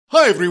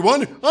Hi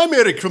everyone, I'm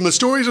Eric from the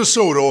Stories of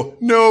Sodor.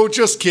 No,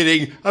 just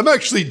kidding. I'm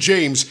actually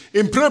James.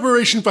 In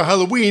preparation for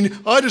Halloween,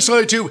 I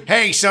decided to—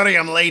 Hey, sorry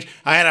I'm late.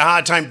 I had a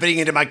hard time fitting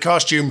into my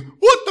costume.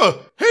 What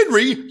the?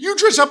 Henry, you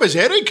dress up as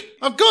Eric?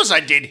 Of course I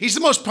did. He's the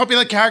most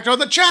popular character on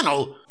the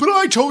channel. But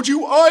I told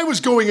you I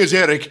was going as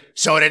Eric.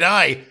 So did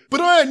I.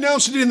 But I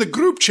announced it in the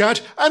group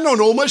chat and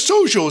on all my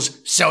socials.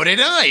 So did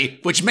I.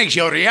 Which makes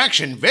your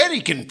reaction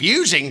very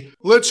confusing.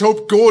 Let's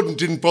hope Gordon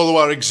didn't follow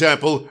our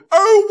example.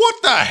 Oh,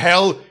 what the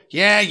hell?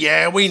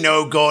 Yeah, we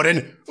know,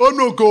 Gordon. I'm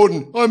not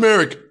Gordon. I'm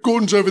Eric.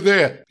 Gordon's over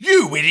there.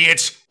 You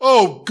idiots.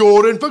 Oh,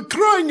 Gordon, for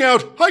crying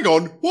out. Hang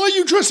on. Why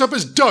you dress up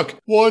as Duck?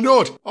 Why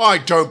not? I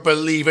don't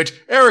believe it.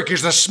 Eric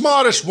is the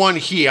smartest one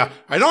here,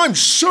 and I'm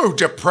so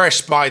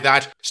depressed by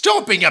that.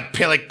 Stop being a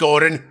pillock,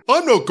 Gordon.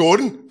 I'm not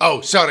Gordon.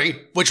 Oh,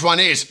 sorry. Which one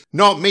is?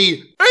 Not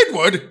me.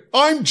 Edward,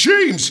 I'm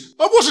James.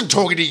 I wasn't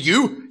talking to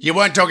you. You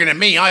weren't talking to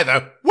me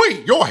either.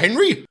 Wait, you're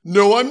Henry?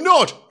 No, I'm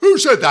not. Who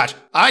said that?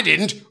 I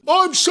didn't.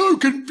 I'm so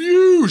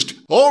confused.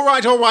 All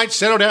right.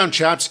 Settle down,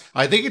 chaps.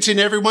 I think it's in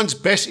everyone's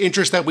best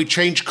interest that we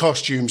change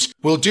costumes.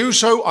 We'll do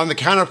so on the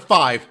count of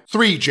 5.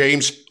 3,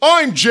 James.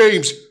 I'm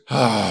James.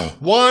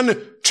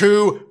 1,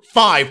 2,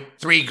 5.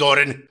 3,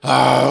 Gordon.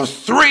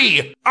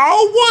 3.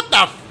 Oh, what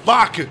the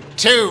fuck?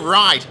 2,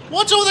 right.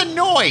 What's all the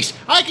noise?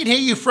 I can hear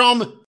you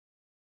from...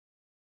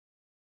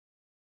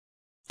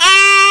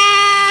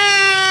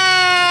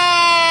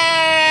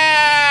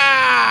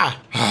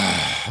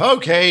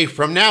 Okay,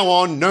 from now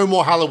on, no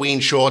more Halloween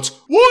shorts.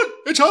 What?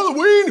 It's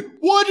Halloween?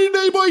 Why didn't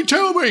anybody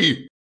tell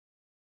me?